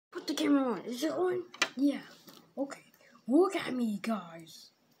Put the camera on. Is it on? Yeah. Okay. Look at me,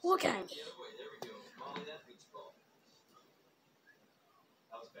 guys. Look at me.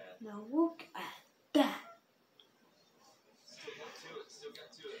 Now look at that.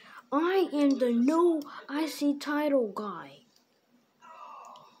 I am the new IC title guy.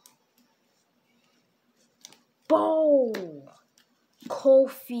 Bow.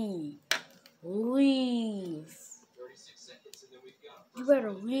 Kofi. Leave. You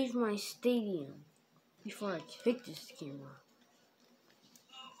better leave my stadium before I kick this camera.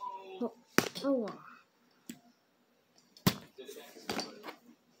 Oh.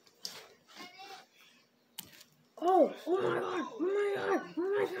 Oh my god, oh my god, oh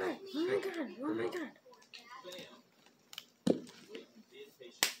my god, oh my god, oh my god.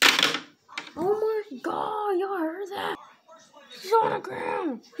 Oh my god, y'all heard that? He's on the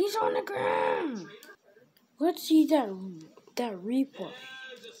ground, he's on the ground. Let's see that replay.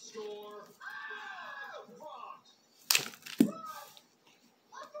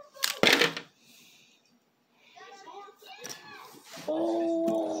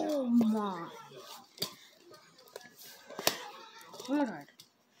 Oh my. Alright.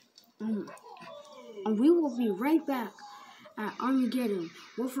 And we will be right back at Armageddon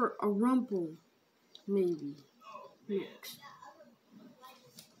with a rumble, maybe, next.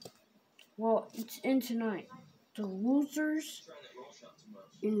 Well, it's in tonight. The losers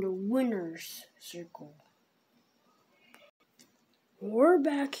in the winners circle. We're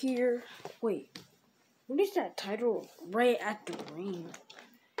back here. Wait, what is that title right at the ring?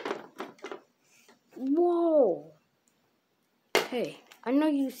 Whoa. Hey, I know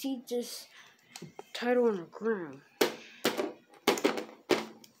you see this title on the ground.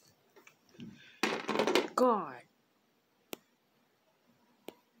 God.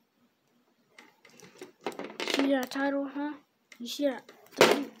 See that title, huh? You see that?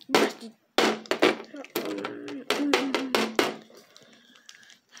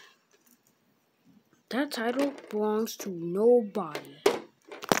 That title belongs to nobody.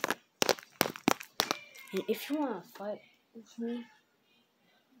 And if you want to fight with me,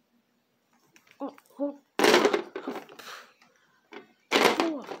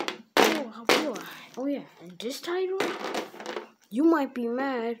 oh yeah, and this title, you might be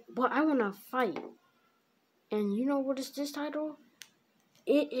mad, but I want to fight. And you know what is this title?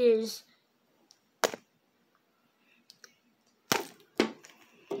 It is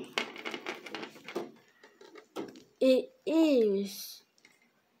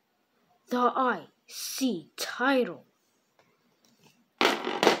the IC title.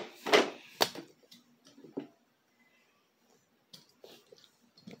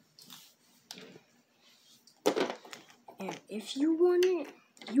 And if you want it,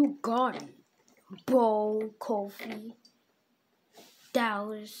 you got it. Bo, Kofi,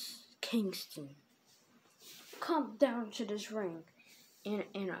 Dallas, Kingston. Come down to this ring. And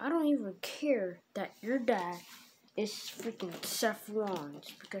I don't even care that your dad is freaking Seth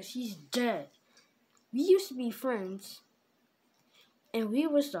Rollins because he's dead. We used to be friends. And we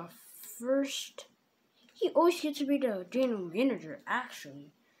was the first. He always gets to be the general manager,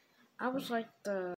 actually. I was like the